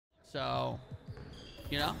So,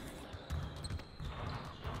 you know.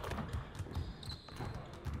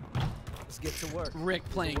 Let's get to work. Rick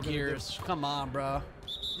playing Gears. Come on, bro.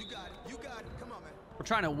 You got it. You got it. Come on, man. We're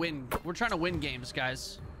trying to win. We're trying to win games,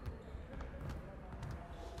 guys.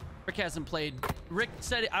 Rick hasn't played. Rick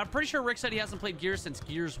said. I'm pretty sure Rick said he hasn't played Gears since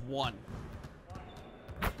Gears 1.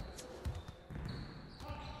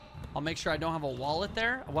 I'll make sure I don't have a wallet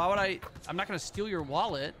there. Why would I? I'm not gonna steal your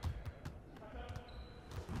wallet.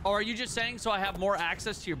 Or are you just saying so I have more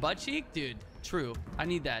access to your butt cheek? Dude, true. I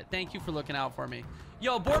need that. Thank you for looking out for me.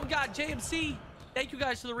 Yo, Borb God, JMC. Thank you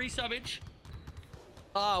guys for the resubbage.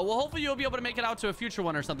 Well, hopefully you'll be able to make it out to a future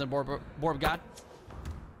one or something, Borb God.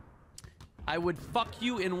 I would fuck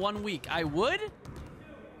you in 1 week. I would?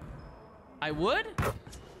 I would?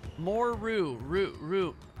 More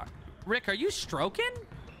Rue. Rick, are you stroking?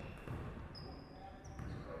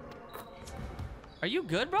 Are you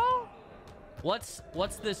good, bro? What's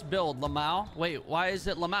this build, Lamau? Wait, why is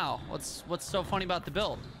it Lamau? What's so funny about the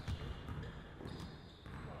build?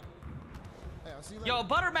 Yo,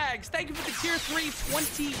 Buttermags, thank you for the tier 3,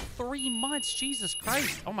 23 months. Jesus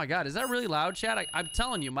Christ. Oh my God, is that really loud, chat? I'm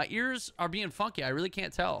telling you, my ears are being funky. I really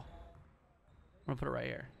can't tell. I'm gonna put it right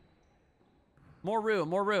here. More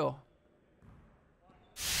Rue.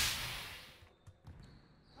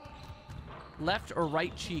 Left or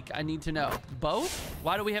right cheek, I need to know. Both?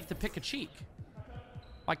 Why do we have to pick a cheek?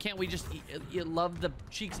 Why can't we just love the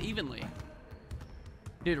cheeks evenly?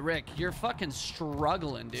 Dude, Rick, you're fucking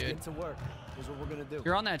struggling, dude. Let's get to work. Here's what we're gonna do.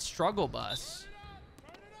 You're on that struggle bus.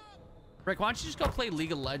 Rick, why don't you just go play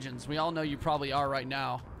League of Legends? We all know you probably are right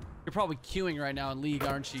now. You're probably queuing right now in League,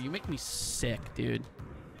 aren't you? You make me sick, dude.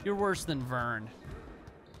 You're worse than Vern.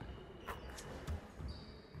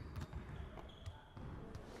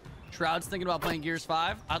 Shroud's thinking about playing Gears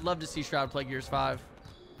 5. I'd love to see Shroud play Gears 5.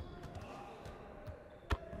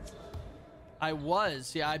 I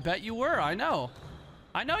was. Yeah, I bet you were. I know.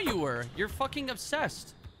 I know you were. You're fucking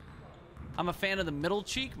obsessed. I'm a fan of the middle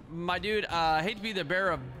cheek. My dude, I hate to be the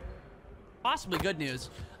bearer of possibly good news.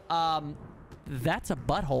 That's a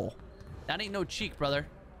butthole. That ain't no cheek, brother.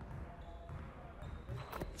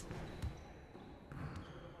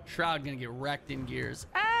 Shroud gonna get wrecked in Gears.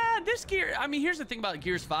 This gear, I mean, here's the thing about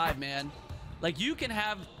Gears 5, man. Like, you can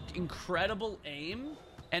have incredible aim,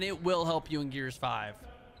 and it will help you in Gears 5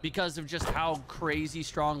 because of just how crazy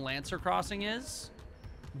strong Lancer crossing is.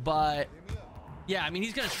 But yeah, I mean,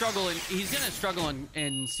 he's gonna struggle in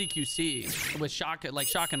CQC with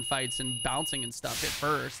shotgun fights and bouncing and stuff at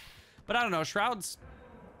first. But I don't know, Shroud's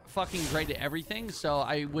fucking great at everything, so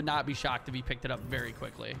I would not be shocked if he picked it up very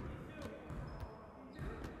quickly.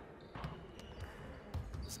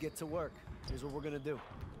 Let's get to work. Here's what we're gonna do.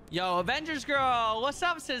 Yo, Avengers Girl, what's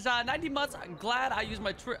up? Says 90 months. I'm glad I used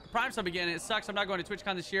my Prime sub again. It sucks I'm not going to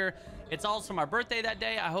TwitchCon this year. It's also my birthday that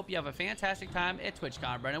day. I hope you have a fantastic time at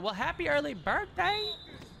TwitchCon, Brennan. Well, happy early birthday.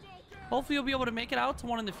 Hopefully you'll be able to make it out to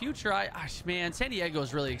one in the future. Man, San Diego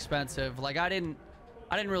is really expensive. Like, I didn't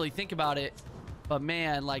really think about it, but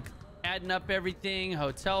man, like, adding up everything,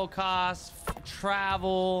 hotel costs,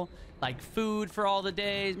 travel, like food for all the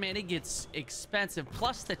days, man, it gets expensive.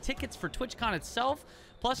 Plus the tickets for TwitchCon itself.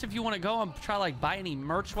 Plus, if you want to go and try like buy any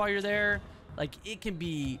merch while you're there, like it can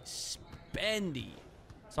be spendy.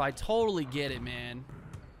 So I totally get it, man.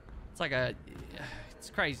 It's like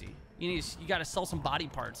it's crazy. You got to sell some body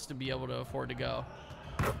parts to be able to afford to go.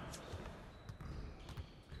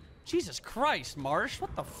 Jesus Christ, Marsh,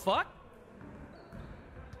 what the fuck?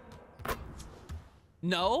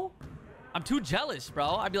 No, I'm too jealous,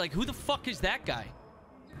 bro. I'd be like, who the fuck is that guy?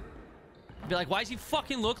 I'd be like, why does he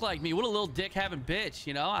fucking look like me? What a little dick having bitch,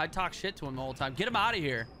 you know? I'd talk shit to him the whole time. Get him out of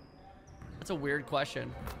here. That's a weird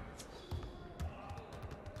question.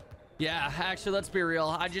 Yeah, actually, let's be real.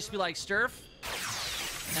 I'd just be like, Sturf,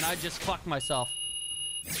 and I'd just fuck myself.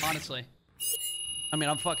 Honestly. I mean,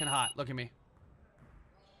 I'm fucking hot. Look at me.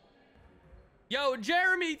 Yo,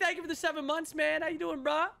 Jeremy, thank you for the 7 months, man. How you doing,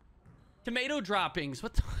 bro? Tomato droppings.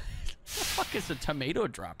 What the fuck is a tomato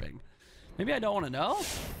dropping? Maybe I don't want to know.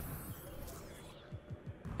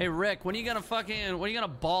 Hey, Rick, when are you gonna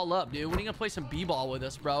ball up, dude? When are you gonna play some b-ball with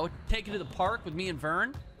us, bro? Take it to the park with me and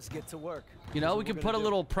Vern. Let's get to work. You know, we can put a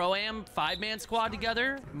little pro-am 5-man squad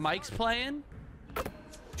together. Mike's playing.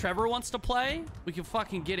 Trevor wants to play. We can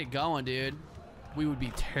fucking get it going, dude. We would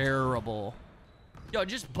be terrible. Yo,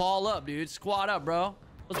 just ball up, dude. Squad up, bro.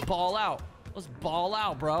 Let's ball out. Let's ball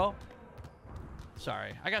out, bro.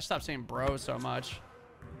 Sorry, I gotta stop saying bro so much.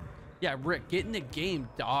 Yeah, Rick, get in the game,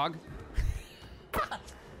 dog.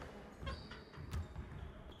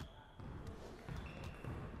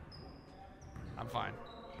 I'm fine.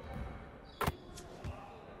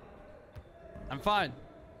 I'm fine.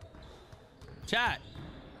 Chat.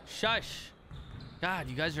 Shush. God,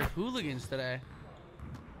 you guys are hooligans today.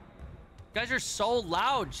 You guys are so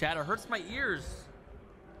loud, chat. It hurts my ears.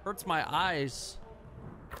 Hurts my eyes.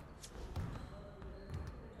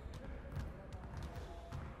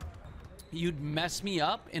 You'd mess me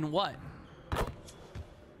up in what?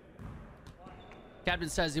 Captain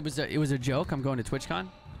says it was a joke. I'm going to TwitchCon.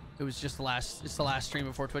 It was just the last stream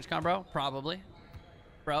before TwitchCon, bro. Probably.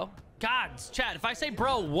 Bro. God, chat, if I say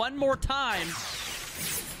bro one more time,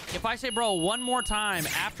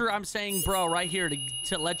 after I'm saying bro right here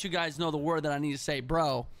to let you guys know the word that I need to say,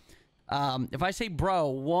 bro. If I say bro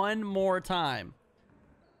one more time,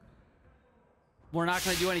 we're not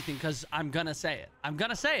going to do anything because I'm going to say it. I'm going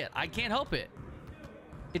to say it. I can't help it.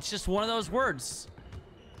 It's just one of those words.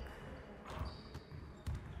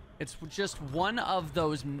 It's just one of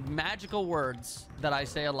those magical words that I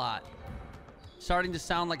say a lot. Starting to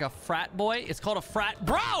sound like a frat boy. It's called a frat.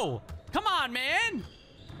 Bro! Come on, man!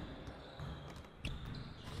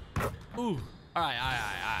 Ooh. Alright.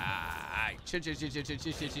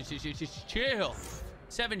 Chill.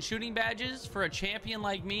 7 shooting badges for a champion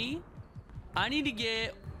like me. I'm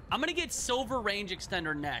gonna get silver range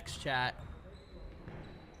extender next, chat.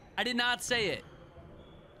 I did not say it.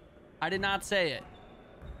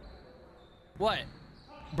 What?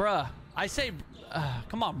 Bruh. I say...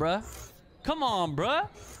 come on, bruh.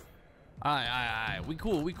 Alright. We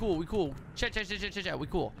cool. Chat. We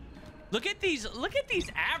cool. Look at these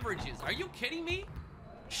averages. Are you kidding me?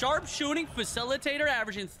 Sharp shooting facilitator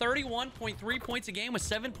averaging 31.3 points a game with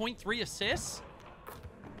 7.3 assists.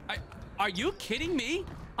 Are you kidding me?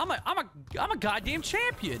 I'm a goddamn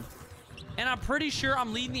champion. And I'm pretty sure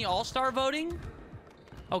I'm leading the all-star voting.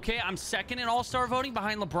 Okay, I'm second in all-star voting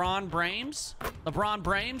behind LeBron Brames. LeBron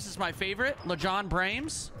Brames is my favorite. LeJon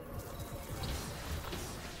Brames.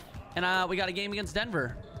 And we got a game against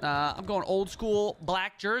Denver. I'm going old school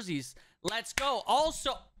black jerseys. Let's go.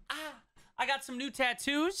 Also, I got some new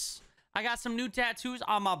tattoos.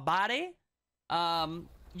 On my body. On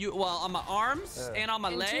my arms and on my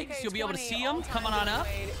legs. You'll be able to see them coming on up.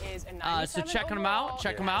 So check them out.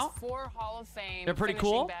 They're pretty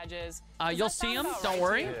cool. You'll see them. Don't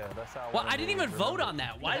worry. Well, I didn't even vote on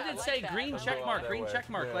that. Why did it say green check mark?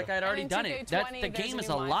 Like I had already done it. The game is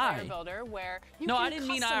a lie. No, I didn't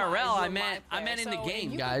mean IRL. I meant in the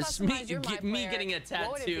game, guys. Me getting a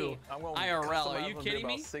tattoo. IRL. Are you kidding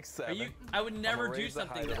me? I would never do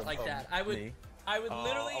something like that. I would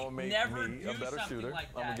literally never do something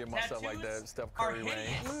like that. I'm gonna get myself like that Steph Curry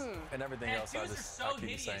range and everything else. I keep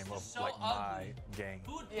the same of like my game.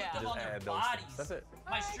 Just add those things. That's it.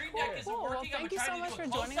 My stream deck isn't working. Thank you so much for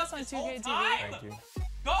joining us on 2K TV. Thank you.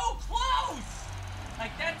 Go close!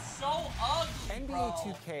 Like, that's so ugly, bro.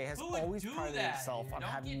 NBA 2K has always prided itself on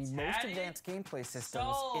having the most advanced gameplay systems in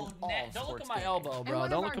all sports. Don't look at my elbow, bro.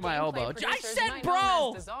 Don't look at my elbow. I said,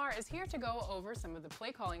 bro! Desire is here to go over some of the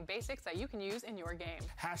play calling basics that you can use in your game.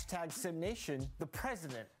 Hashtag SimNation, the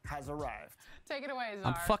president has arrived. Take it away,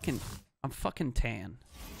 Czar. I'm fucking tan.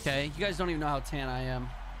 Okay? You guys don't even know how tan I am.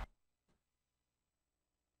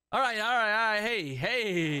 All right.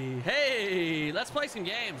 Hey. Let's play some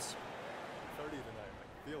games.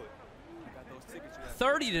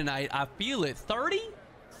 30 tonight. I feel it. 30?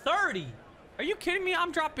 30? Are you kidding me?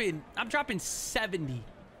 I'm dropping 70.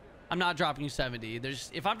 I'm not dropping you 70.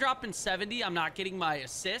 If I'm dropping 70, I'm not getting my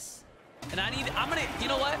assists. And you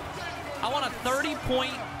know what? I want a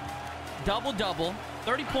 30-point double-double.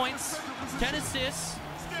 30 points, 10 assists,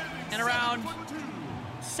 and around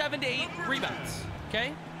 7 to 8 rebounds.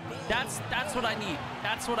 Okay? That's what I need.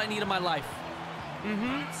 That's what I need in my life.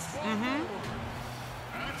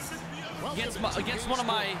 Against one of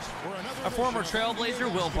a former Trailblazer,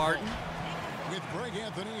 Will Barton.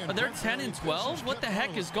 But they're 10 and 12. What the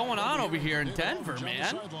heck is going on over here in Denver,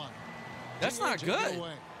 man? That's not good.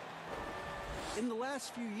 In the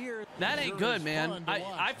last few years, that ain't good, man.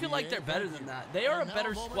 I feel like they're better than that. They are a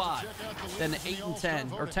better squad than 8 and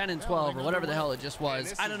 10 or 10 and 12 or whatever the hell it just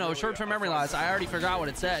was. I don't know. Short-term memory loss. I already forgot what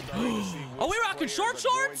it said. Are we rocking short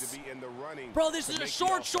shorts? Bro, this is a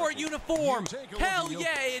short uniform. Hell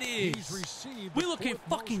yeah, it is. We looking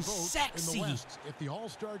fucking sexy.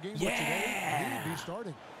 Yeah.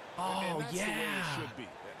 Oh yeah.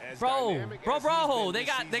 Bro, they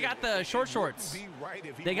got the short shorts.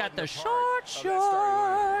 They got the short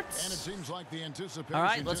shorts. All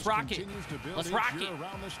right, let's rock it.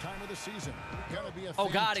 Oh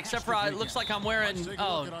God, except for it looks like I'm wearing.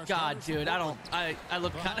 Oh God, dude, I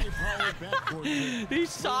look kind of. These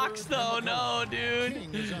socks though, no,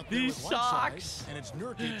 dude. These socks.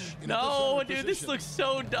 No, dude, this looks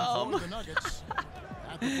so dumb.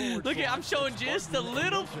 Look at, I'm showing just a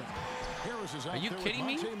little. Are you kidding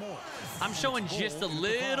me? I'm showing just a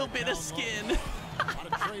little bit of skin. A lot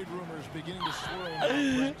of trade rumors beginning to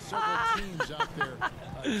swirl. Several teams out there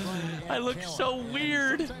I look so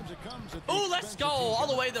weird. Oh, let's go all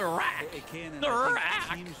the way to the rack. The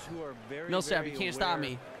rack. Millsap, you can't stop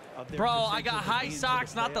me. Bro, I got high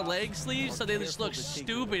socks, not the leg sleeves, so they just look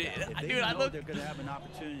stupid. Dude, I look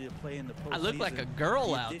like a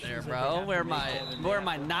girl out there, bro. Wear my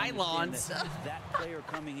nylons. That player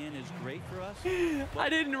coming in is great for us. I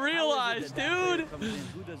didn't realize, dude.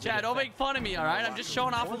 Chad, don't make fun of me, all right? I'm just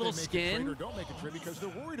showing off a little skin.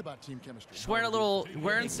 Just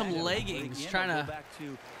wearing some leggings, trying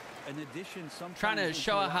to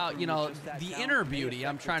show how, you know, the inner beauty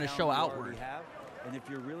I'm trying to show outward. And if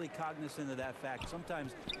you're really cognizant of that fact,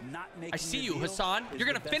 sometimes not making I see you, Hassan. You're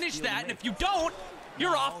going to finish that, and if you don't,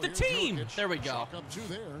 you're off the team. There we go.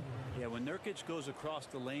 Yeah, when Nurkic goes across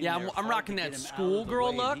the lane, yeah, I'm rocking that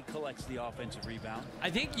schoolgirl look. He collects the offensive rebound.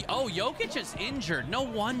 I think, oh, Jokic is injured. No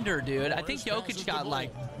wonder, dude. I think Jokic got,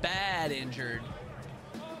 like, bad injured.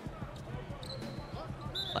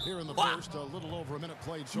 Here in the first, a little over a minute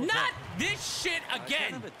played so Not far. This shit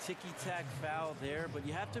again. Kind of a ticky-tack foul there, but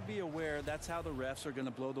you have to be aware that's how the refs are going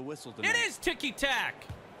to blow the whistle tonight. It is ticky-tack.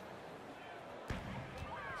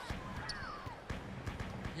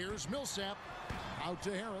 Here's Millsap out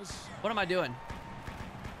to Harris. What am I doing?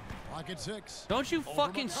 Clock at 6. Don't you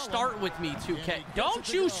fucking start with me, 2K. Don't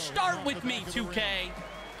you start with me, 2K.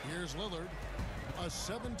 Here's Lillard. A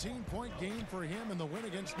 17-point game for him in the win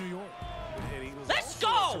against New York. Let's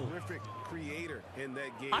go! Creator in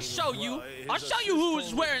that game. I'll show you. I'll show you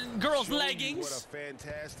who's wearing girls' leggings.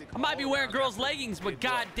 I might be wearing girls' leggings, but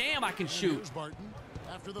goddamn, I can shoot. What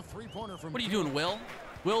are you doing, Will?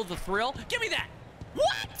 Will the thrill? Give me that.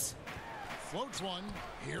 What? Floats one.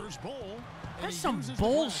 Here's Bull. That's some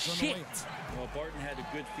bullshit. Well, Barton had a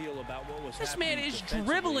good feel about what was this happening. Man is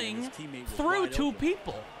dribbling through two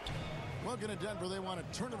people. Welcome to Denver. They want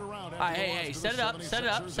to turn it around. Hey, set it up, set it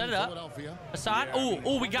up, set it up. Hassan,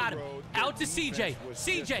 oh, we got him. Out to CJ.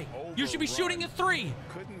 CJ, you should be shooting a 3.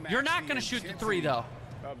 You're not going to shoot the 3, though,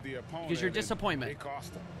 because you're disappointment.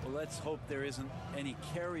 Well, let's hope there isn't any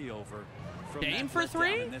carryover from Dame for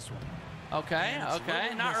 3? Okay,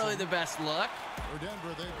 okay. Not really the best look. For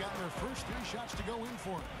Denver, they've got their first 3 shots to go in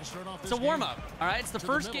for to start off this It's a warm-up, all right? It's the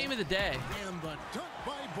first game of the day. And the dunk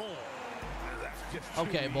by Bull.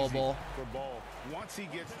 Okay, Bull. For Bull, once he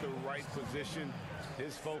gets the right position,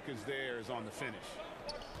 his focus there is on the finish.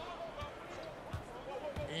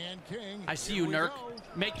 And King. I see you, Nurk.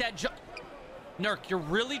 Make that jump. Nurk, you're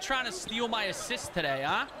really trying to steal my assist today,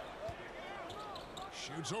 huh?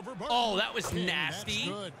 Shoots over oh, that was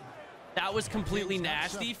nasty. That was completely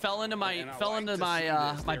nasty. Fell into my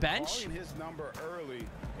my bench. His number early,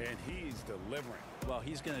 and he's delivering. Well,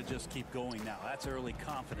 he's going to just keep going now. That's early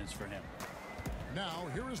confidence for him. Now,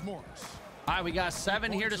 here is Morris. All right, we got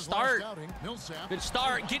 7 here to start. Good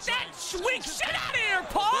start. Get that weak shit out of here,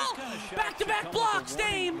 Paul! Back-to-back blocks,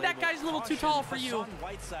 Dame. That guy's a little too tall for you.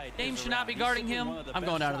 Dame should not be guarding him. I'm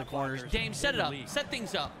going down to the corners. Dame, set it up. Set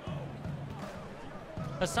things up.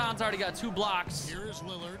 Hassan's already got 2 blocks. Here is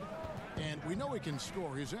Lillard. And we know he can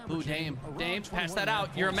score. He's ooh, Dame, pass that out.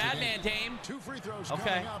 You're a madman, Dame. 2 free throws.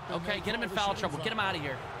 Okay, get him in foul trouble. Get him out of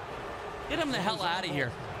here. Get him the hell out of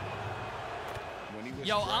here.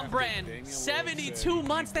 Yo, I'm Brand. 72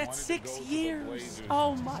 months. That's 6 years.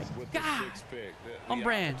 Oh my God. I'm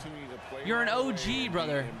Brand. You're an OG,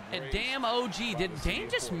 brother. And damn OG. Did Dame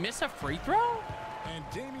just miss a free throw? And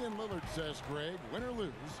Damian Lillard says, Greg, win or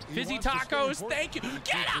lose. Fizzy tacos, thank you.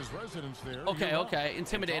 Get him! Okay.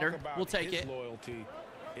 Intimidator. We'll take it. Loyalty.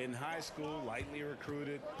 In high school, lightly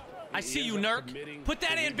recruited. I see you, Nurk. Put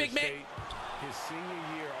that in, big man. His senior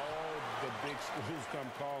year, all the big schools come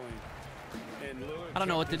calling. I don't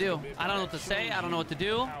know what to do. I don't know what to say. I don't know what to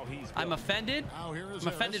do. I'm offended. I'm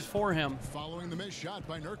offended for him. Following the missed shot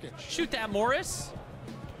by Nurkic. Shoot that, Morris.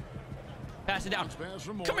 Pass it down.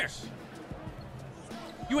 Come here.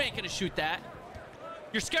 You ain't gonna shoot that.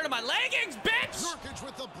 You're scared of my leggings, bitch! Nurkic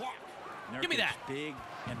with the block. Give me that. Big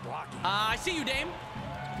and blocking. I see you, Dame.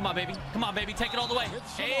 Come on, baby. Come on, baby. Take it all the way.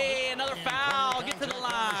 Hey, another foul. Get to the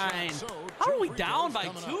line. How are we down by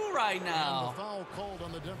 2 right now? Foul called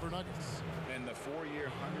on the Denver Nuggets. And the 4-year,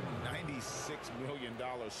 $196 million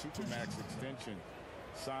Supermax extension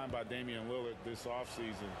signed by Damian Lillard this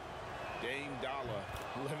offseason. Dame Dollar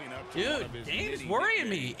living up to one of his Dame's many worrying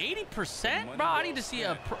me. nicknames. 80%? Bro, I need to see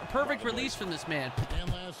a perfect release from this man.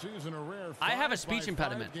 And last season, a rare I have a 5-by-5 speech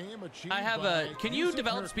impediment. game achieved I have by a... Can you Yusuf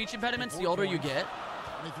develop Nurkic. speech impediments the 4 older you points, get?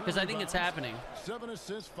 23 Because I think it's rebounds, happening. 7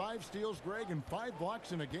 assists, 5 steals, Greg, and 5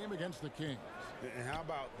 blocks in a game against the Kings. And how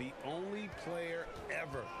about the only player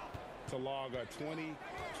ever to log a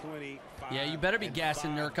 20-25? Yeah, you better be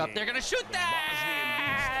gassing Nurk up. They're going to shoot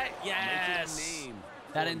that! Yes!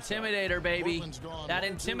 That intimidator, baby. That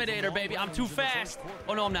intimidator, baby. I'm too fast.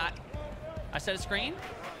 Oh, no, I'm not. I set a screen.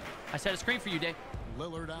 I set a screen for you, Dave.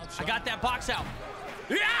 I got that box out.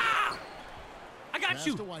 Yeah! I got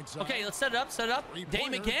you. Okay, let's set it up. Set it up.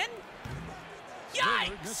 Dame again.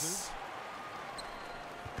 Yikes!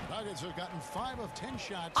 Nuggets have gotten 5 of 10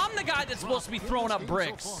 shots. I'm the guy that's supposed to be throwing up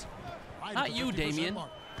bricks. Not you, Damian.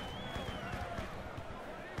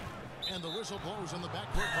 And the whistle blows on the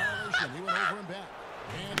backcourt violation. He went over and back.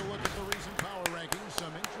 And a look at the recent power rankings.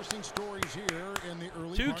 Some interesting stories here in the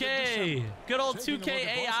early 2K. Good old 2K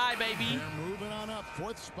AI, baby. They're moving on up.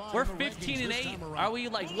 4th spot. We're 15-8. Are we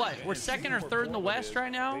like what? We're second or third in the West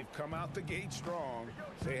right now? They've come out the gate strong.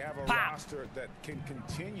 They have a Pop. roster that can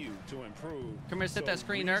continue to improve. Come here, set that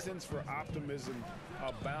screen, Nurk. Reasons for optimism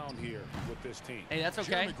abound here with this team. Hey, that's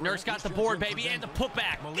okay. Nurk's got the board, baby, and the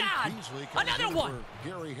putback. God, another one.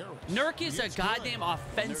 Nurk is a goddamn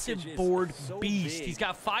offensive board beast. He's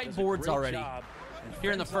got 5 boards already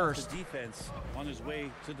here in the first. Defense on his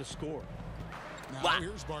way to the score. Wow.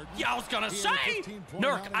 Yeah, I was gonna say,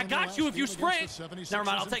 Nurk, I got you if you sprint. Never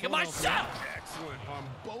mind, I'll take it myself. Excellent on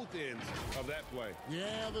both ends of that play.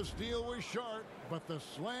 Yeah, the steal was sharp, but the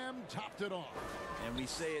slam topped it off. And we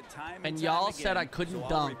say it time And time y'all again, said I couldn't so I'll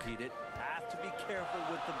dunk. repeat it. Have to be careful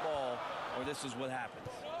with the ball, or this is what happens.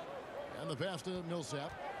 And the pass to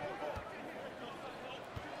Millsap.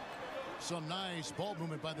 Some nice ball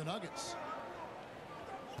movement by the Nuggets.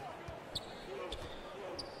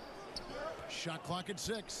 Shot clock at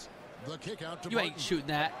 6. The kick out to You Martin. ain't shooting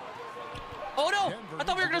that. Oh no! I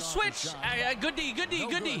thought we were gonna switch. Good D, good D,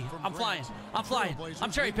 good D. I'm flying. I'm flying.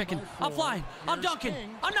 I'm cherry picking. I'm flying. I'm dunking.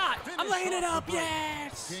 I'm not. I'm laying it up.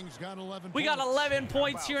 Yes. We got 11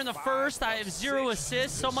 points here in the first. I have 0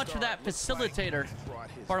 assists. So much for that facilitator.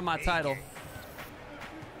 Part of my title.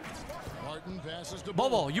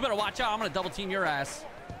 Bobo, you better watch out. I'm gonna double team your ass.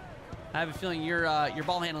 I have a feeling your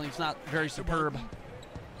ball handling is not very superb.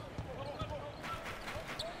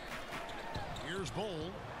 Here's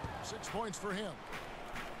Bowl. 6 points for him.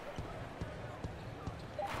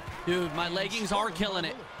 Dude, my leggings are killing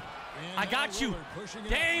it. I got you.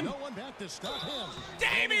 Dame.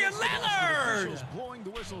 Damian Lillard.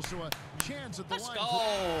 Let's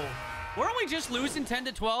go. Weren't we just losing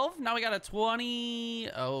 10-12? Now we got a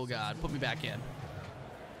 20. Oh, God. Put me back in.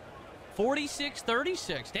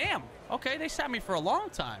 46-36. Damn. Okay, they sat me for a long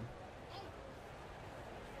time.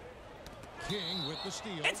 King with the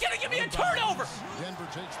steal. It's going to give me a turnover. Denver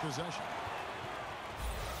takes possession.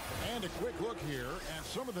 And a quick look here at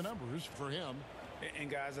some of the numbers for him. And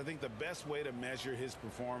guys, I think the best way to measure his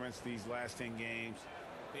performance these last 10 games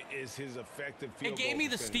is his effective field goal. It gave me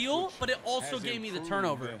the percentage, steal, but it also gave me the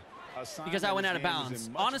turnover because I went out of bounds.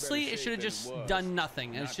 Honestly, it should have just done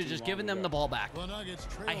nothing, and it should have just given them the ball back.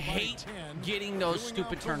 I hate getting those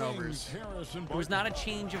stupid turnovers. It was not a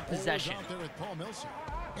change of possession.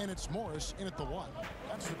 And it's Morris in at the 1.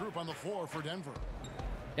 That's the group on the floor for Denver.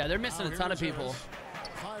 Yeah, they're missing a ton of people.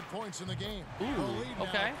 5 points in the game. Ooh,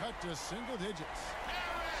 okay. Cut to single digits.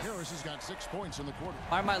 Harris has got 6 points in the quarter.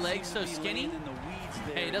 Are my legs so skinny?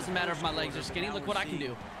 Hey, it doesn't matter if my legs are skinny. Look what I can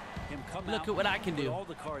do. Look at what I can do.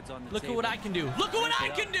 Look at what I can do. Look at what I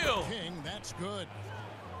can do. King, that's good.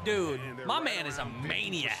 Dude, my man is a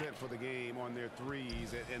maniac. For the game on their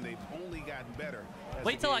threes, and they've only gotten better.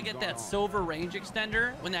 Wait till I get that silver range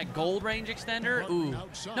extender. When that gold range extender. Ooh.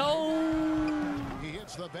 No. He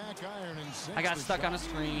hits the back iron and I got stuck on a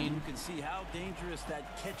screen. You can see how dangerous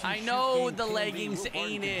that catch and I shoot know game the can be. leggings Will Barton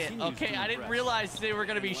ain't it. continues Okay, to I didn't impress. realize they were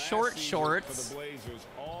going to be short shorts. For the Blazers,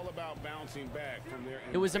 all about bouncing back from their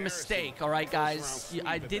It was a mistake, all right, guys.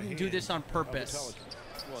 I didn't do this on purpose.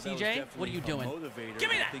 Well, that was CJ, what are you doing? motivator. Give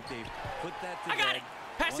me that. I think they've put that to I got bed. it.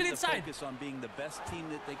 Pass it Wanted to inside. Focus on being the best team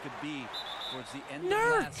that they could be towards the end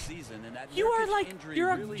Nurk, of last season, and that you are Nurkic like injury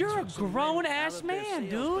you're really a took some grown wind out ass of their man,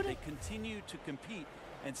 sails, but dude. They continued to compete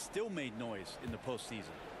and still made noise in the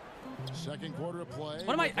postseason. Second quarter of play.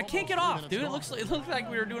 What am I can't get off, dude. It looks like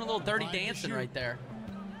we were doing a little dirty dancing right there.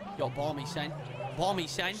 Yo, ball me, son. Ball me,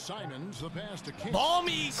 son. Simons, the pass to King. Ball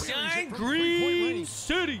me, son. Green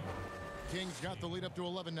City. Kings got the lead up to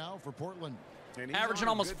 11 now for Portland. Averaging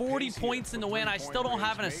almost 40 points in the win. I still don't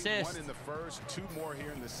have an assist. One in the first, 2 more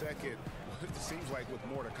here in the second. It seems like with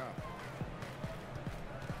more to come.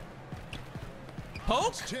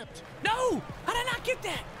 Poke? No! How did I not get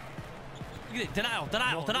that? Look at it. Denial,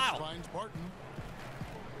 denial, denial.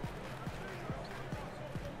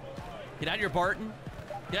 Get out of here, Barton.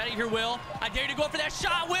 Get out of here, Will. I dare you to go for that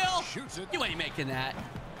shot, Will. You ain't making that.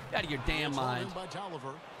 Get out of your damn mind.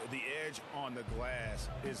 The edge on the glass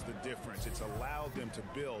is the difference. It's allowed them to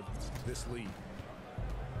build this lead.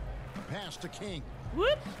 Pass to King.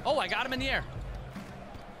 Whoop. Oh, I got him in the air.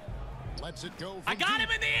 Lets it go. I got him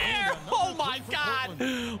in the air. Oh, my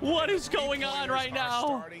God. What is going on right now?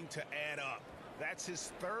 Starting to add up. That's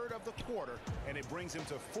his 3rd of the quarter, and it brings him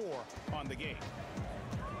to 4 on the game.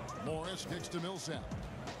 Morris kicks to Millsap.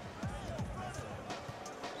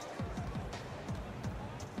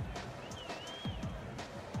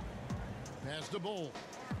 Pass to Bull.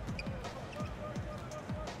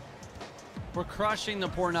 We're crushing the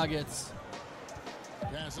poor Nuggets.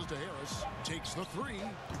 Passes to Harris. Takes the 3.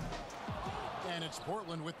 And it's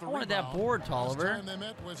Portland with the I wanted that board, Tolliver. Last time they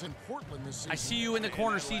met was in Portland this season. I see you in the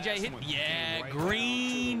corner, CJ. Hit. Yeah,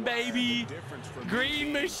 green, baby.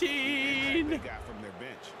 Green machine. They got from their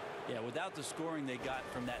bench. Yeah, without the scoring they got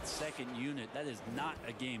from that second unit, that is not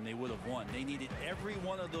a game they would have won. They needed every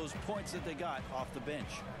one of those points that they got off the bench.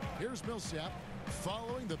 Here's Millsap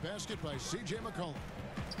following the basket by C.J. McCollum.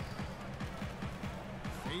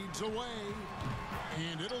 Fades away,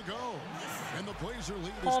 and it'll go. And the Blazer lead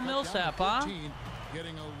is Paul Millsap, huh?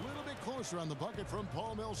 Getting a little bit closer on the bucket from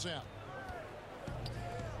Paul Millsap.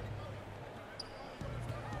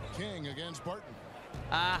 King against Barton.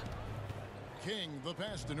 King, the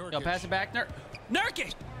pass to Nurkic. Yo, pass it back.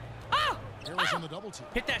 Nurkic! Ah! Harris on the double team.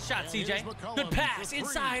 Hit that shot, CJ. Good pass.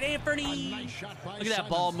 Inside, Anthony. Nice Look at that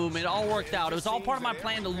ball movement. It all worked out. It was all part of my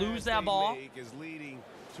plan to lose that ball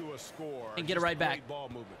and get it right back.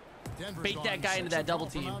 Bait that guy into that double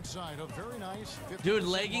team. Dude,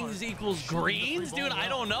 leggings equals greens? Dude, I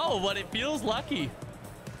don't know, but it feels lucky.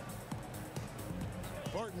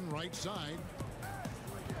 Barton right side.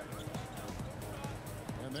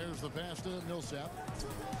 And there's the pass to Millsap.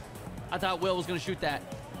 I thought Will was going to shoot that.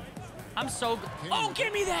 I'm so good. Oh,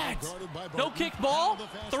 give me that. No kick ball.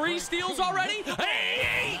 3 steals already.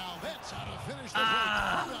 Hey!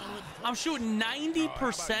 I'm shooting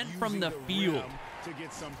 90% from the field. To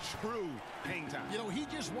get some true hang time. You know, he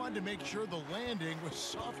just wanted to make sure the landing was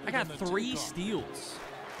soft. I got 3 steals.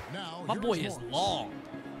 Now, my boy is long.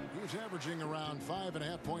 He's averaging around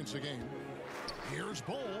 5.5 points a game. Here's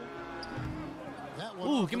Bull. That one.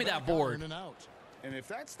 Ooh, give me that board. And if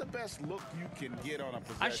that's the best look you can get on a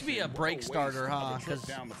possession, I should be a break starter, huh? Because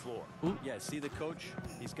down the floor. Yeah, see the coach?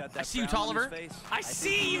 He's got that. I see you, Tolliver. I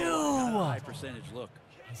see you. High percentage look.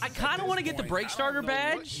 I kind of want to get the break starter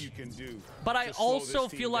badge, but I also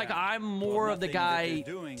feel like I'm more of the guy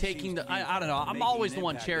taking the. I don't know. I'm always the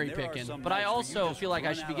one cherry picking, but I also feel like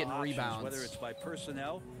I should be getting rebounds. Whether it's by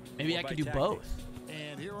personnel, maybe I could do both.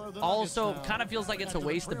 Also, kind of feels like it's a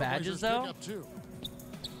waste of badges, though.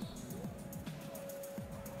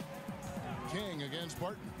 King against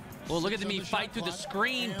Barton. Well, look at me fight through the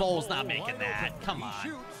screen. Bull's not making that. Come on.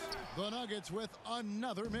 The Nuggets with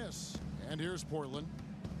another miss. And here's Portland.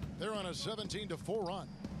 They're on a 17-4 run.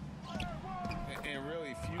 And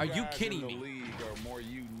really, few are you guys kidding in the me? League are more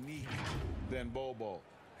unique than Bobo.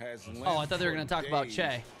 Oh, I thought they were going to talk about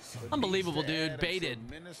Che. Unbelievable, dude. Baited.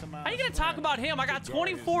 How are you going to talk about him? I got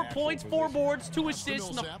 24 points, 4 boards, 2 assists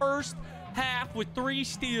in the first half with 3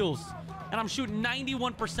 steals. And I'm shooting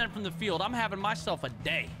 91% from the field. I'm having myself a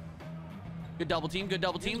day. Good double team, good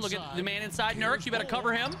double team. Look at the man inside, Nurk. You better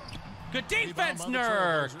cover him. Good defense,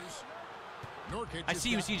 Nurk. I see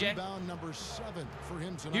you, CJ. Number 7 for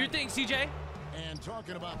him tonight. Do your thing, CJ. And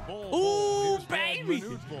talking about Bull. Ooh, baby.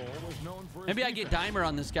 Maybe I get Dimer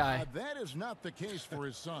on this guy. That is not the case for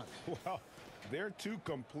his son. Well, they're 2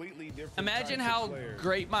 completely different. Imagine how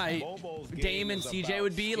great my Dame and CJ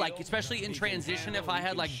would be, like especially in transition if I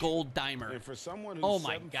had like gold Dimer. And for someone who's oh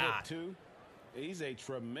my God. 7'2", he's a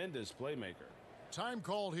tremendous playmaker. Time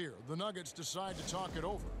called here. The Nuggets decide to talk it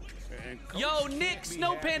over. Yo, Nick,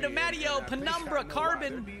 Snow Panda, Matteo, Penumbra,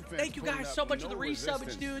 Carbon. Thank you guys so much for the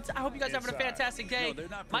resubbage, dudes. I hope you guys are having a fantastic day.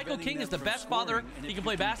 Michael King is the best father. He can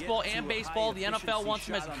play basketball and baseball. The NFL wants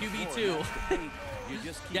him as a QB too.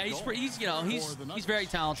 Yeah, he's very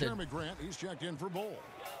talented. Jeremy Grant, he's checked in for Bull.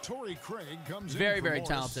 Torrey Craig comes very, in for very Morris,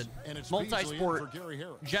 talented. And it's Multi-sport,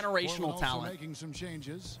 generational talent. Making some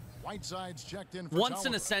changes. Whiteside's checked in for once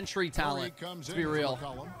in a century talent. Let's be real.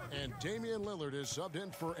 And Damian Lillard is subbed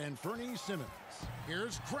in for Anthony Simmons.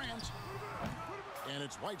 Here's Grant. And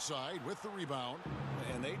it's Whiteside with the rebound.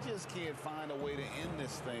 And they just can't find a way to end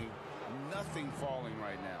this thing. Nothing falling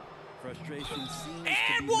right now. Frustration seems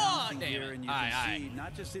to be mounting here, and you can see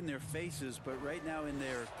not just in their faces, but right now in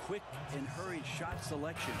their quick and hurried shot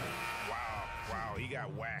selection. Wow, he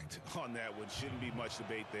got whacked on that one. Shouldn't be much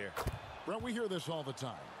debate there. Brent, we hear this all the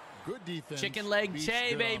time. Good defense. Chicken leg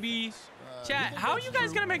Che, baby. Chat, how are you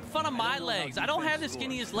guys gonna make fun of my legs? I don't have the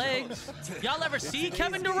skinniest legs. Y'all ever see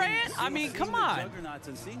Kevin Durant? I mean, come on.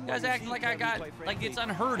 You guys acting like I got, like it's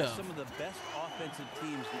unheard of. Some of the best offensive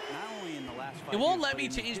teams, not only in the last 5 It won't years, let me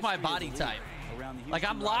change my body type. Like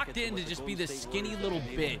I'm locked in to just be this skinny little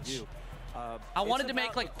bitch. I wanted to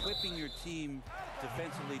make like equipping your team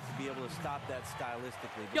defensively to be able to stop that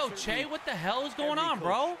stylistically. Yo, Che, what the hell is going on,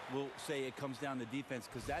 bro? We'll say it comes down to defense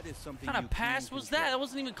because that is something. What kind of pass was that? That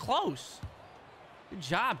wasn't even close. Good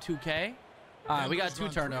job, 2K. All right, we got 2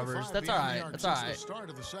 turnovers. That's all right. That's all right.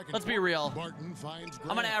 Let's be real.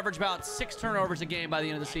 I'm gonna average about 6 turnovers a game by the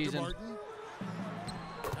end of the season.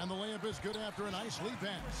 And the layup is good after a nice lead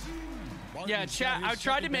pass. Yeah, chat. I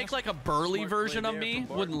tried to make like a burly version of me.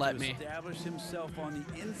 Wouldn't let me. Establish himself on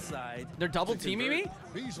the inside. They're double teaming me.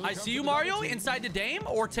 I see you, Mario, inside the Dame,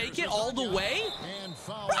 or take it all the way.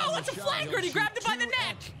 Bro, it's a flagrant. He grabbed it by the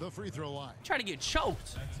neck. The free throw line. Trying to get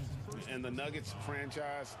choked. And the Nuggets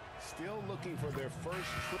franchise still looking for their first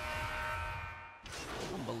trip.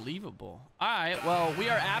 Unbelievable. All right, well, we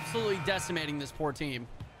are absolutely decimating this poor team.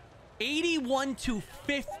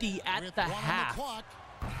 81-50 at the half.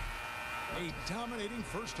 A dominating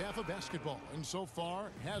first half of basketball, and so far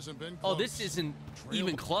hasn't been close. Oh, this isn't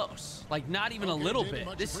even close. Like, not even a little bit.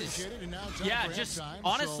 This is, yeah, just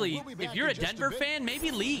honestly, if you're a Denver fan, maybe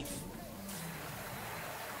leave.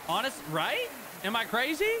 Honest, right? Am I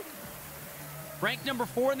crazy? Ranked number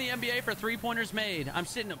 4 in the NBA for 3-pointers made. I'm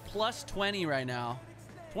sitting at plus 20 right now.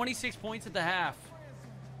 26 points at the half.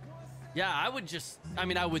 Yeah, I would just, I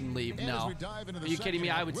mean, I wouldn't leave, no. Are you kidding me?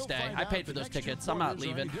 I would stay. I paid for those tickets. I'm not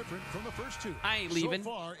leaving. I ain't leaving.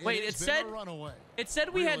 Wait, it said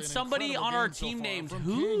we had somebody on our team named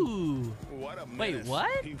who? Wait,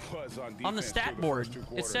 what? On the stat board,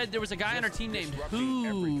 it said there was a guy on our team named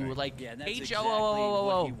who, like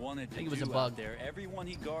H-O-O-O-O-O. I think it was a bug. Everyone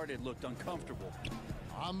he guarded looked uncomfortable.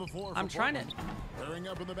 I'm trying it.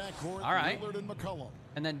 All right.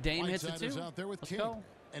 And then Dame hits it too. Let's go.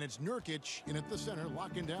 And it's Nurkic in at the center,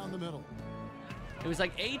 locking down the middle. It was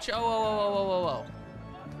like H-O-O-O-O-O-O.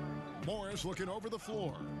 Morris looking over the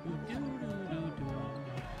floor.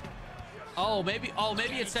 Oh, maybe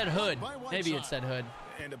it said Hood. Maybe it said Hood.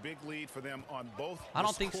 And a big lead for them on both. I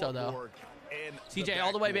don't think so, though. CJ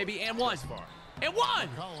all the way, baby, and 1. And 1!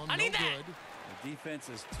 I need that! The defense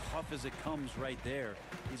is tough as it comes right there.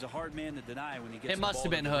 He's a hard man to deny when he gets It must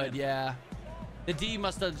have been Hood, yeah. The D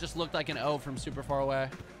must have just looked like an O from super far away.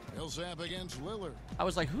 Millsap against Lillard. I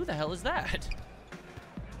was like, who the hell is that?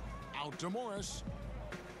 Out to Morris.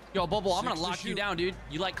 Yo, Bobo, I'm going to lock you down, dude.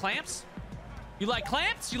 You like clamps? You like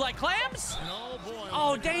clamps? You like clams?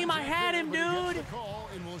 Oh, Dame, I had him, dude.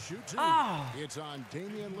 Oh. It's on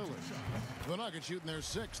Damian Lillard. The Nuggets shooting their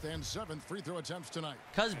 6th and 7th free throw attempts tonight.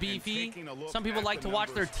 Because beefy, some people like to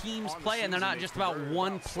watch their teams play, and they're not just about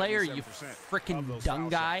one player, you freaking dung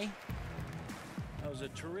guy. That was a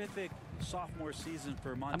terrific sophomore season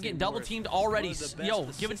for Monte. I'm getting double teamed already. Yo,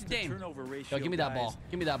 give it to Dame. Yo, give me that ball.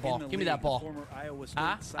 Give me that ball. Give me that ball.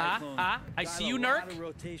 I see you, Nurk. Got a lot of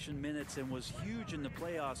rotation minutes and was huge in the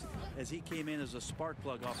playoffs as he came in as a spark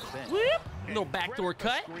plug off the bench. Whoop. Little backdoor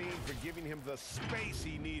cut. For giving him the space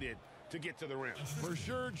he needed to get to the rim. For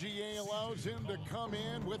sure, GA allows him to come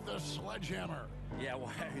in with the sledgehammer. Yeah,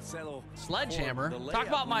 well, he settled. Sledgehammer? Talk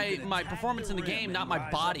about my performance in the game, not my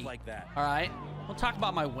body. Like that. All right? Don't talk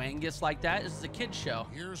about my wangus like that. This is a kid's show.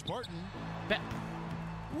 Here's Barton.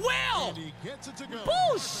 Well! And he gets it to go.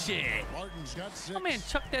 Bullshit! Barton's got 6. Oh, man,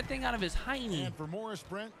 chucked that thing out of his hiney. And for Morris,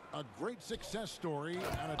 Brent, a great success story.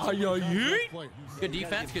 Good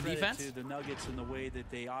defense, good defense. To the Nuggets and the way that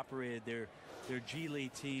they operated their G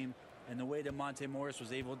League team and the way that Monte Morris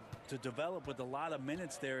was able to develop with a lot of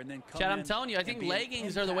minutes there and then come Chad, I'm telling you, I think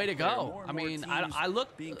leggings are the way to go. I mean, I look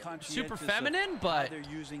super feminine, but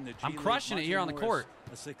I'm crushing it here on the court.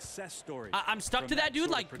 A success story. I'm stuck to that dude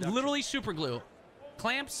like literally super glue.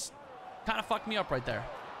 Clamps kind of fucked me up right there.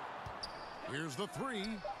 Here's the 3.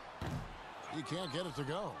 You can't get it to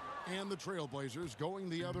go. And the Trailblazers going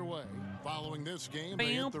the other way. Following this game,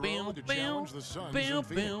 they hit the road to challenge the Suns in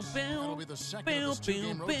Phoenix. That'll be the second of this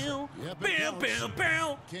 2-game road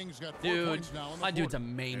trip. Kings got 4 points now on the my dude's a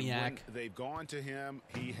maniac. They've gone to him.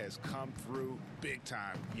 He has come through big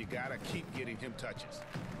time. You got to keep getting him touches.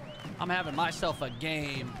 I'm having myself a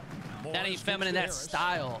game. That ain't feminine, that's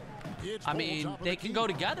style. I mean, they can go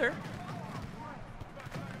together.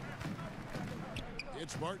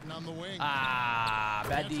 It's Barton on the wing. Ah,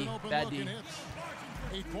 bad D, bad D.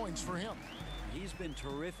 8 points for him. He's been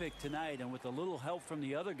terrific tonight, and with a little help from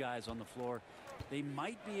the other guys on the floor, they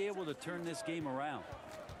might be able to turn this game around.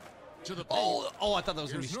 Oh, I thought that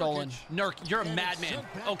was going to be stolen. Nurk, you're a madman.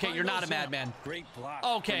 Okay, you're not a madman. Great block.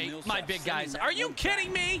 Okay, my big guys. Are you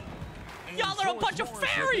kidding me? Y'all are a bunch of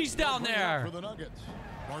fairies down there. For the Nuggets.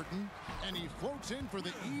 Barton, and he floats in for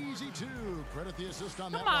the easy two. Credit the assist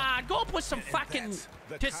on that. Come on, go up with some fucking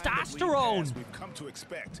testosterone. We've come to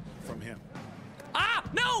expect from him. Ah,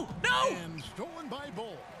 no. And stolen by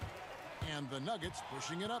Bull. And the Nuggets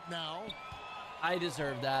pushing it up now. I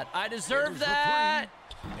deserve that. I deserve that.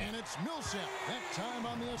 And it's Millsap. That time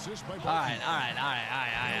on the assist by Barton. All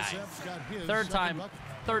right. Millsap's got his Third time. bucket.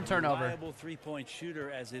 Third turnover. Reliable three-point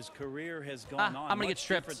shooter as his career has gone on. I'm gonna get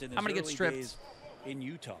stripped. I'm gonna get stripped. In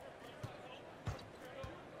Utah.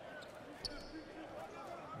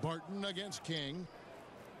 Barton against King.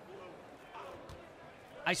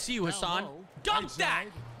 I see you, Hassan. Dunk that!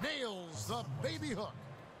 Nails the baby hook.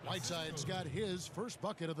 Whiteside's got his first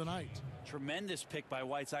bucket of the night. Tremendous pick by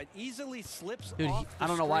Whiteside. Easily slips Dude, off the I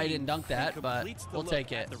don't know why he screen didn't dunk that, and but completes the we'll look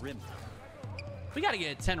take it. at the rim. We got to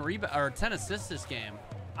get 10 assists this game.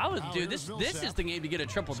 Dude, this is the game to get a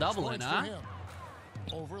triple-double in, huh?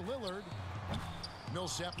 Over Lillard.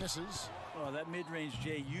 Millsap misses. Oh, that mid-range,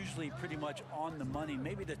 Jay, usually pretty much on the money.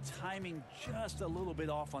 Maybe the timing just a little bit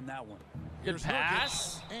off on that one. Good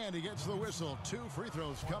pass. And he gets the whistle. 2 free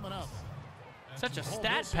throws coming up. Such a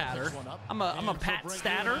stat patter. I'm a pat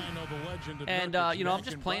statter. And, you know, I'm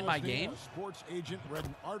just playing my game. Sports agent read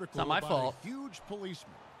an article it's not my fault. A huge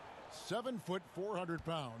policeman, 7 foot, 400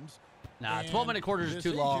 pounds. Nah, 12-minute quarters is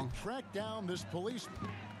too long. Tracked down this policeman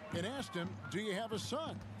and asked him, do you have a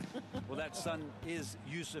son? Well, that son is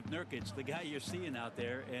Jusuf Nurkic, the guy you're seeing out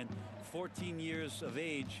there. And 14 years of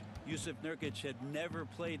age, Jusuf Nurkic had never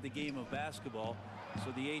played the game of basketball.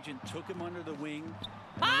 So the agent took him under the wing.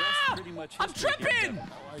 Pretty much I'm tripping!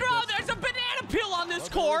 Bro, there's a banana peel on this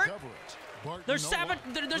court. There's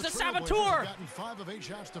a saboteur. 5 of 8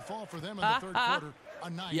 shots to fall for them in the third quarter. A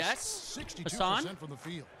nice yes, 62% Hassan, from the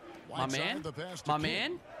field. My man, my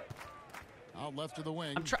man. Out left to the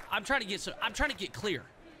wing. I'm trying to get clear.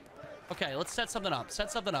 Okay, let's set something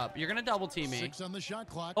up. You're gonna double team me. 6 on the shot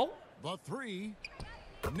clock. Oh, the 3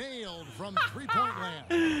 nailed from 3-point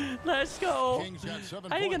land. Let's go. King's got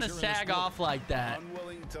 7 How are you points gonna sag off like that?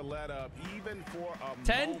 Unwilling to let up even for a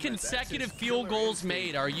 10 moment. consecutive field goals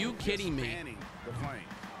made. Are you kidding me?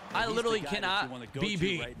 I literally cannot be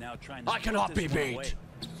beat. Right now, I cannot be beat.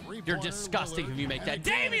 You're disgusting if you make that.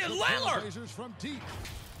 Damian Lillard!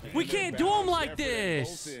 We can't do him like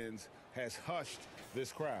this. Has hushed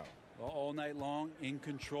this crowd. All night long, in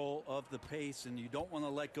control of the pace, and you don't want to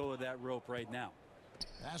let go of that rope right now.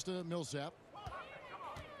 Pass to Millsap.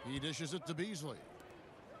 He dishes it to Beasley.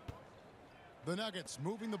 The Nuggets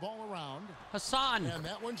moving the ball around. Hassan, and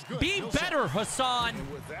that one's good. Be better, Hassan.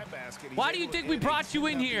 Basket, why do you think we brought you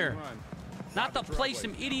in here? Not to play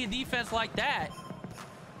some idiot defense like that.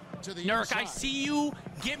 Nurk, I see you.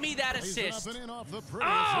 Give me that assist.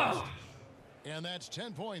 And that's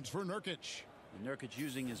 10 points for Nurkic. And Nurkic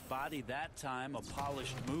using his body that time, a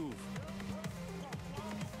polished move.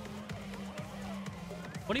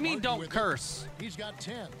 What do you mean don't curse? He's got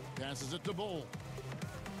 10. Passes it to Bull.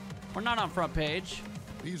 We're not on front page.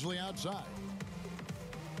 Beasley outside.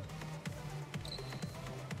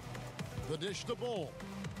 The dish to Bull.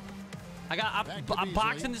 I'm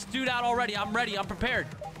boxing this dude out already. I'm ready. I'm prepared.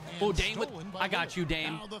 Oh, Dame, I got you,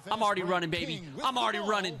 Dame. I'm already running, baby. I'm already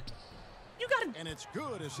running. You gotta. And it's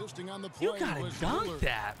good assisting on the play. You gotta dunk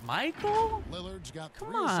that, Michael. Lillard's got 3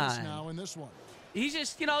 assists now in this one. He's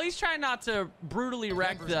just, you know, he's trying not to brutally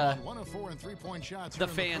wreck the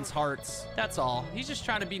fans' hearts. That's all. He's just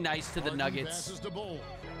trying to be nice to the Nuggets.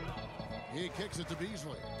 He kicks it to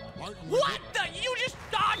Beasley. What the? You just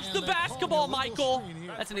dodged the basketball, Michael.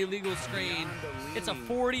 That's an illegal screen. It's a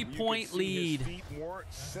 40-point lead. Feet more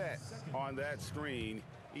set on that screen.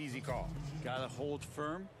 Easy call. Gotta hold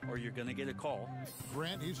firm or you're gonna get a call.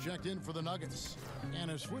 Grant, he's checked in for the Nuggets.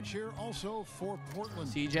 And a switch here also for Portland.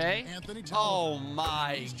 CJ? Anthony oh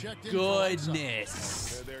my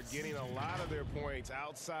goodness. They're getting a lot of their points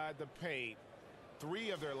outside the paint.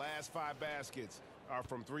 3 of their last 5 baskets are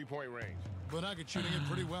from 3-point range. The Nuggets shooting it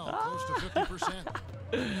pretty well, close to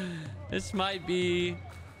 50%. This might be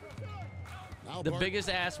the biggest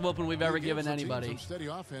ass whooping we've ever given anybody.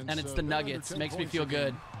 And it's the Nuggets. Makes me feel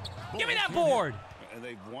good. Give me that board. And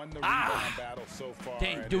they've won the rebound battle so far.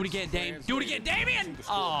 Dame, do it again, Dame. Do it again, Damian!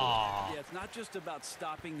 Oh. Yeah, it's not just about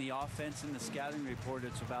stopping the offense in the scouting report.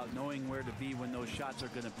 It's about knowing where to be when those shots are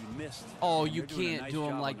going to be missed. Oh, you can't do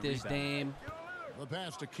them like this, Dame. The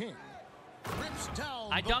pass to King.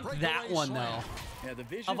 I dunked that one, though. Yeah, the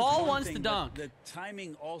vision of all ones to dunk. The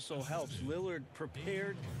timing also helps. Lillard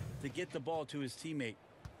prepared to get the ball to his teammate.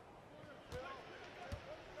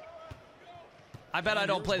 I bet I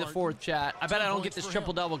don't play the fourth, chat. I bet I don't get this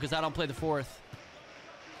triple-double because I don't play the fourth.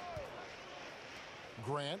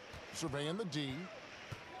 Grant surveying the D.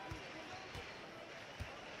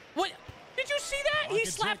 What? Did you see that? He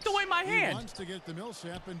slapped away my hand. He wants to get the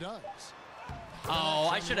Millsap and does. Oh,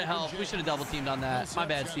 I should have helped. We should have double-teamed on that. My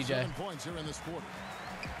bad, CJ. 7 points here in this quarter.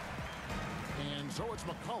 And so it's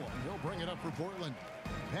McCollum. He'll bring it up for Portland.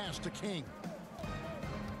 Pass to King.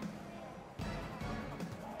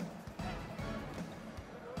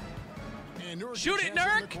 Shoot it,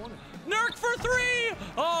 Nurk! Nurk for 3!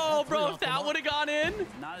 Oh, bro, if that would have gone in.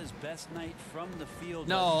 Not his best night from the field.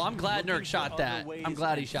 No, I'm glad Nurk shot that. I'm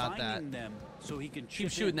glad he shot that. So he can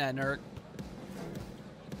keep shooting that, Nurk.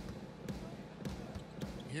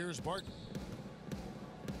 Here's Barton.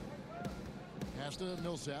 Pass to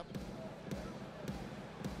Millsap.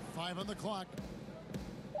 5 on the clock.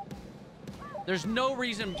 There's no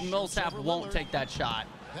reason Millsap won't take that shot.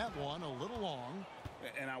 That one a little long.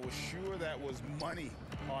 And I was sure that was money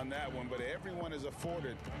on that one, but everyone is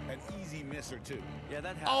afforded an easy miss or two. Yeah,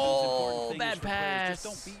 that happens. Oh, bad pass.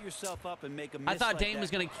 Just don't beat yourself up and make a miss. I thought like Dame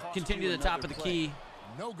was going to continue to the top of the key.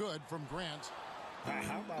 No good from Grant.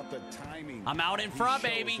 How about the timing? I'm out in front,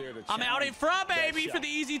 baby. I'm out in front, baby, for the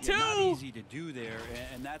easy 2. Not easy to do there,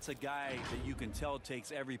 and that's a guy that you can tell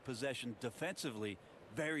takes every possession defensively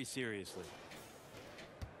very seriously.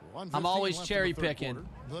 I'm always cherry picking.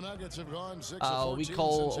 The Nuggets have gone 6 Oh,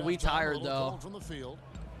 we tired though. From the field.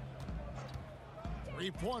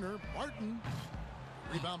 3-pointer, Barton.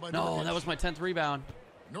 Rebound by No, Nurkic. that was my 10th rebound.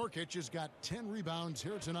 Nurkic has got 10 rebounds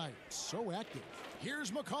here tonight. So active.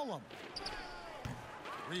 Here's McCollum.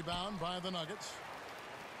 Rebound by the Nuggets.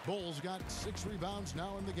 Bulls got 6 rebounds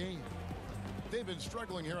now in the game. They've been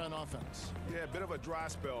struggling here on offense. Yeah, a bit of a dry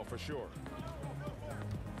spell for sure.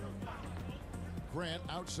 Grant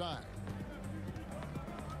outside.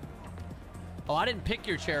 Oh, I didn't pick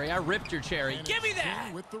your cherry. I ripped your cherry. And Give me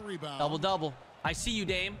that. With the rebound. Double-double. I see you,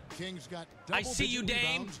 Dame. King's got I see you,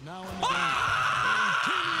 Dame. Now in the Ah!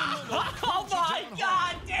 Oh, my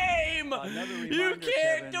God, Dame. You can't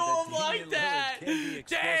Kevin, do him like that.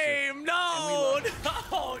 Dame, no.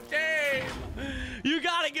 No, Dame. You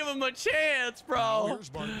got to give him a chance, bro.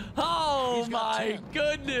 Oh, my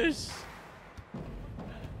goodness.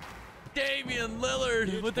 Damian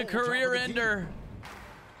Lillard with the career ender.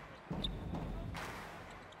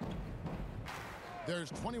 There's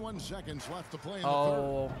 21 seconds left to play in the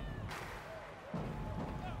third.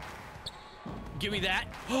 Give me that.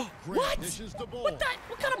 What? What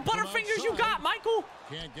kind of butterfingers you got, Michael?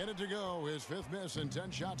 Can't get it to go. His 5th miss and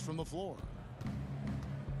 10 shots from the floor.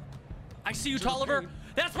 I see you, Tolliver.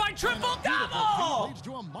 That's my triple-double! Leads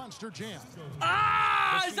to a monster jam.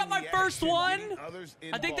 Ah, is that my first one?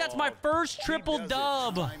 I think that's my first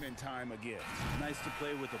triple-dub. Time and time again. Nice to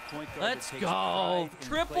play with a point guard. Let's go.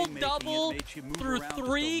 Triple-double through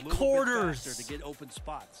 3 quarters. To get open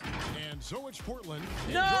spots. And so it's Portland.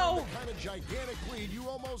 No. The kind of gigantic lead you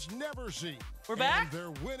almost never see. We're back? And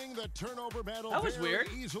they're winning the turnover battle That was very weird.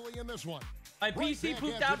 easily in this one. My PC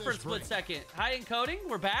pooped out for a split second. Hi, encoding.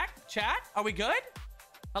 We're back. Chat, are we good?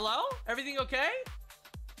 Hello? Everything okay?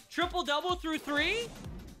 Triple-double through 3?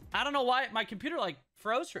 I don't know why. My computer, like,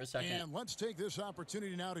 froze for a second. And let's take this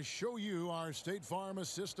opportunity now to show you our State Farm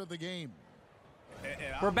assist of the game. And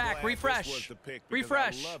we're back. Refresh.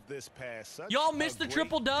 Refresh. Y'all missed the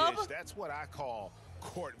triple-dub? That's what I call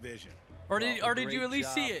court vision. Or did you at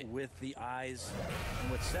least see it? With the eyes and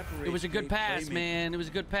what separates. It was a good pass, man. It was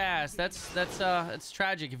a good pass. That's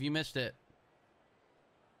tragic if you missed it.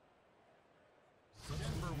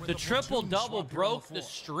 The triple-double broke the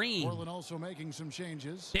stream. Portland also making some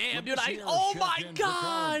changes. Damn, dude! Oh my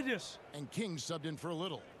God! And King subbed in for a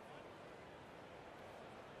little.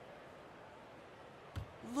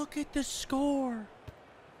 Look at the score.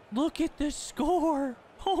 Look at the score.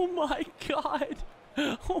 Oh my God.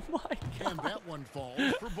 Oh my God. And that one falls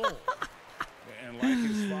for Bull. And like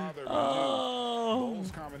his father,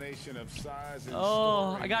 Bull's combination of size and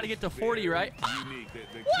I got to get to 40, right? Unique.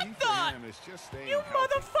 What the? You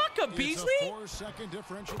motherfucker, Beasley.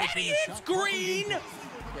 It's green.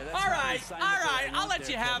 All right. I'll let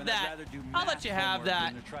you have that. I'll let you have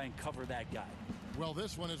that. Try and cover that guy. Well,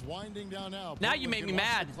 this one is winding down now. Now you made me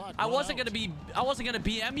mad. I wasn't gonna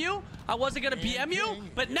BM you. I wasn't gonna BM you,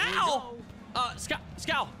 but now,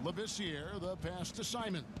 Scout. Labissiere, the pass to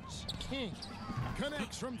Simons. King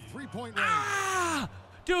connects from 3-point range. Ah,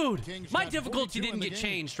 dude, King's my got difficulty 42 didn't in the get game.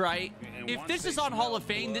 changed, right? And If once this they is on Hall smell of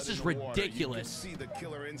Fame, blood this in is the water, ridiculous. You can see the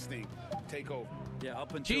killer instinct take over. Yeah,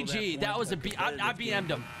 up until GG, that that point, was a a B. I competitive BM'd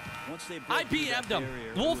game. him. Once they I broke through that BM'd him.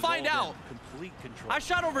 barrier, We'll it was find all out. about complete control. I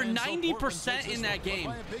shot over And so 90% Portland takes in this that one game.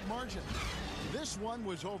 by a big margin. This one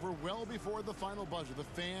was over well before the final buzzer. The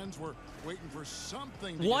fans were waiting for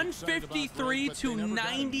something to get excited about, 153 but to they never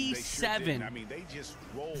got it. They sure didn't. 97. I mean, they just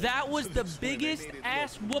rolled. That was the They made biggest it look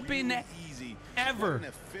ass whooping really easy. ever. What an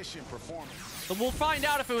efficient performance. But we'll find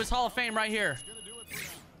out if it was Hall of Fame right here. That's gonna do it for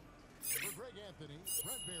now. For Greg Anthony,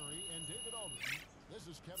 Brett Barry, and David Aldridge, this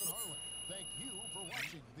is Kevin Harlan. Thank you for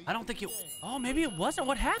watching the I don't think it. NBA. Oh, maybe it wasn't.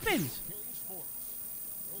 What happened? K Sports.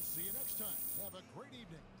 We'll see you next time. Have a great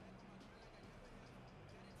evening.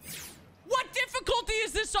 What difficulty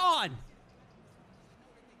is this on?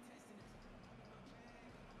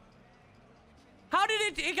 How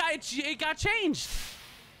did it got changed?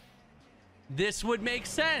 This would make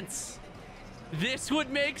sense. This would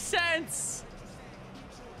make sense.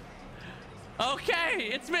 Okay,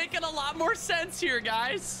 it's making a lot more sense here,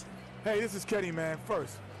 guys. Hey, this is Kenny, man.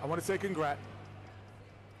 First, I want to say congrats.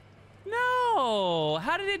 No,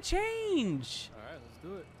 how did it change? All right, let's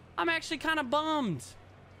do it. I'm actually kind of bummed.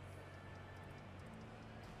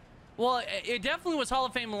 Well, it definitely was Hall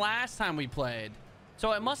of Fame last time we played.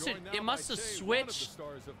 So it must have switched.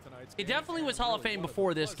 It definitely was Hall of Fame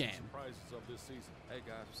before this game. Hey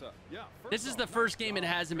guys, what's up? Yeah. This is the first game it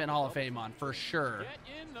hasn't been Hall of Fame on, for sure. Get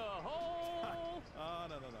in the hole. No,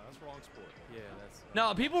 that's wrong sport. Yeah, that's.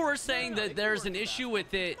 No, people were saying that there's an issue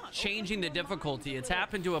with it changing the difficulty. It's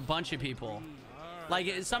happened to a bunch of people.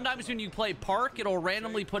 Like sometimes when you play Park, it'll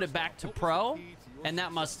randomly put it back to Pro, and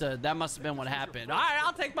that must have been what happened. All right,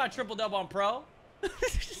 I'll take my triple-double on Pro.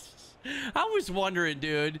 I was wondering,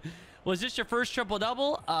 dude, was this your first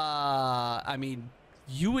triple-double? I mean,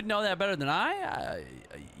 you would know that better than I.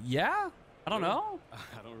 Yeah, I don't know.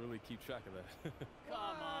 I don't really keep track of that. Come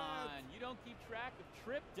on, you don't keep track of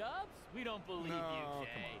trip dubs? We don't believe you,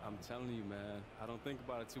 Jay. I'm telling you, man, I don't think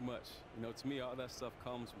about it too much. You know, to me, all that stuff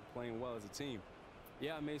comes from playing well as a team.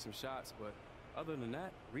 Yeah, I made some shots, but other than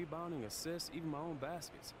that, rebounding, assists, even my own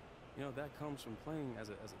baskets, you know, that comes from playing as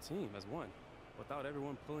a team, as one. Without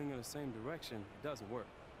everyone pulling in the same direction, it doesn't work.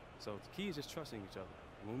 So the key is just trusting each other.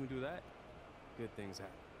 And when we do that, good things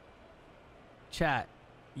happen. Chat,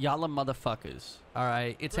 y'all are motherfuckers. All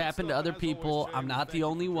right, it's happened to other people. I'm not the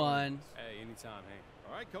only one. Hey, anytime, Hank.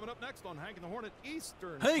 All right, coming up next on Hank and the Hornet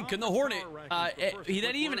Eastern. Hank and the Hornet. He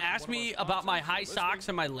then didn't even ask me about my high socks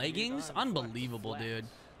and my leggings. Unbelievable, dude.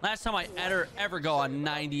 Last time I ever go on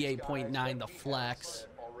 98.9 the flex.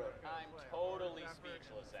 I'm totally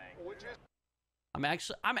speechless, Hank.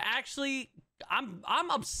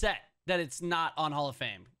 I'm upset that it's not on Hall of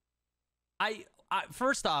Fame.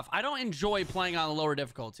 First off, I don't enjoy playing on a lower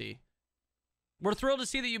difficulty. We're thrilled to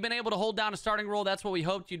see that you've been able to hold down a starting role. That's what we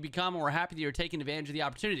hoped you'd become, and we're happy that you're taking advantage of the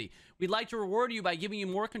opportunity. We'd like to reward you by giving you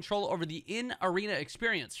more control over the in-arena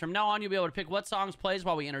experience. From now on, you'll be able to pick what songs plays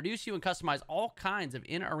while we introduce you and customize all kinds of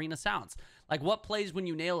in-arena sounds, like what plays when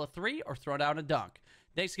you nail a three or throw down a dunk.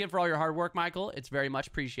 Thanks again for all your hard work, Michael. It's very much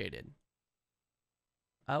appreciated.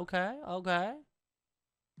 Okay.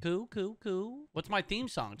 Cool. What's my theme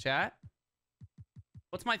song, chat?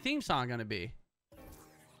 What's my theme song gonna be?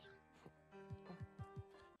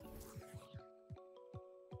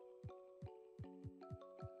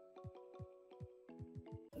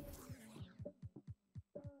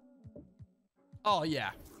 Oh, yeah.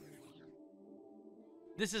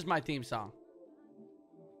 This is my theme song.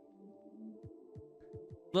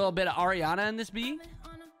 Little bit of Ariana in this beat.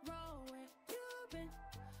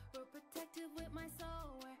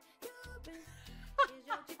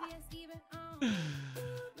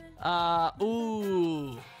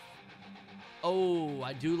 Ooh. Oh,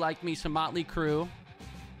 I do like me some Motley Crue.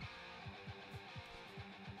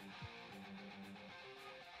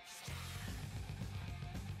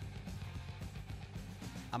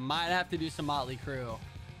 I might have to do some Motley Crue.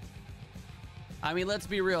 I mean, let's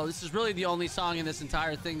be real. This is really the only song in this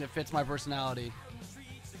entire thing that fits my personality.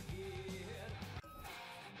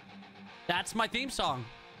 That's my theme song.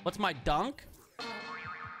 What's my dunk?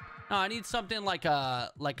 No, I need something like a,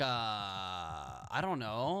 I don't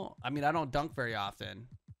know. I mean, I don't dunk very often.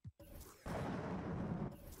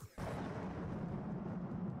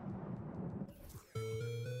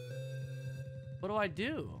 What do I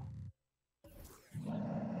do?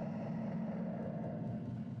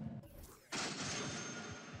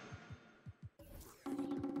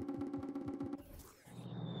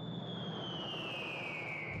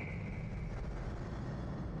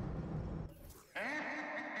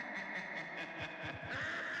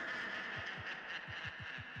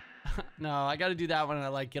 No, I got to do that when I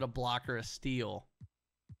like get a block or a steal.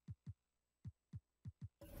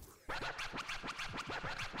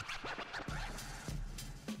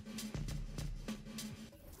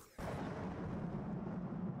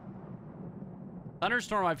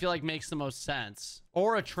 Thunderstorm, I feel like makes the most sense.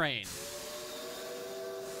 Or a train.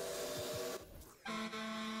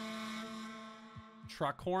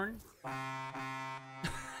 Truck horn.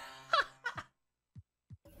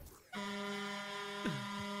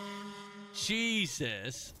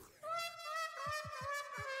 Jesus.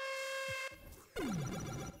 I'm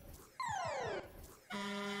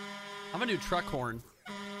gonna do truck horn.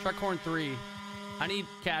 Truck horn 3. I need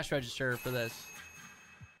cash register for this.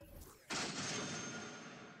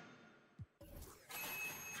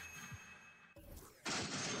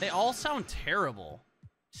 They all sound terrible.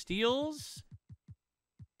 Steals?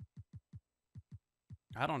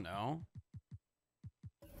 I don't know.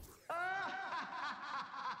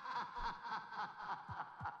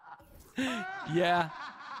 Yeah.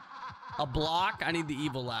 A block? I need the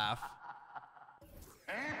evil laugh.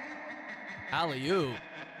 Alley-oop.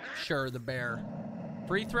 Sure, the bear.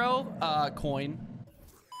 Free throw? Coin.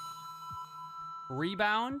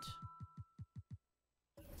 Rebound?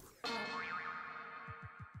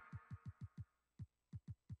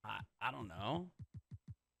 I don't know.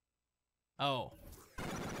 Oh.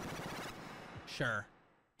 Sure.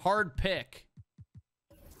 Hard pick.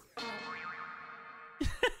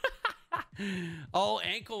 Oh,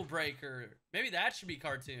 ankle breaker. Maybe that should be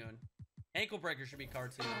cartoon. Ankle breaker should be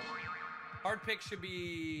cartoon. Hard pick should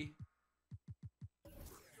be...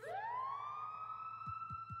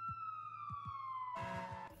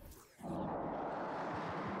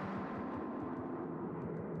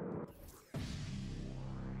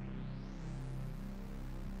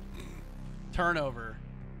 Turnover.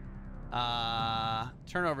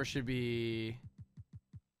 Turnover should be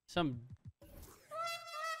some...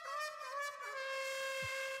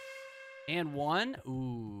 And one?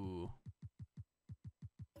 Ooh.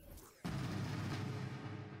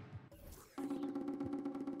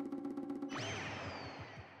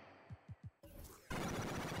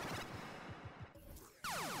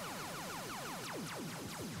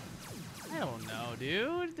 I don't know,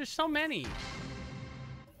 dude. There's so many.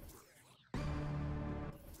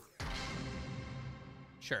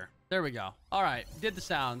 Sure. There we go. All right. Did the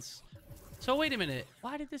sounds. So wait a minute.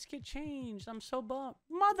 Why did this get changed? I'm so bummed.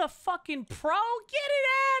 Motherfucking pro, get it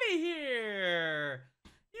out of here.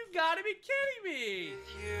 You gotta be kidding me.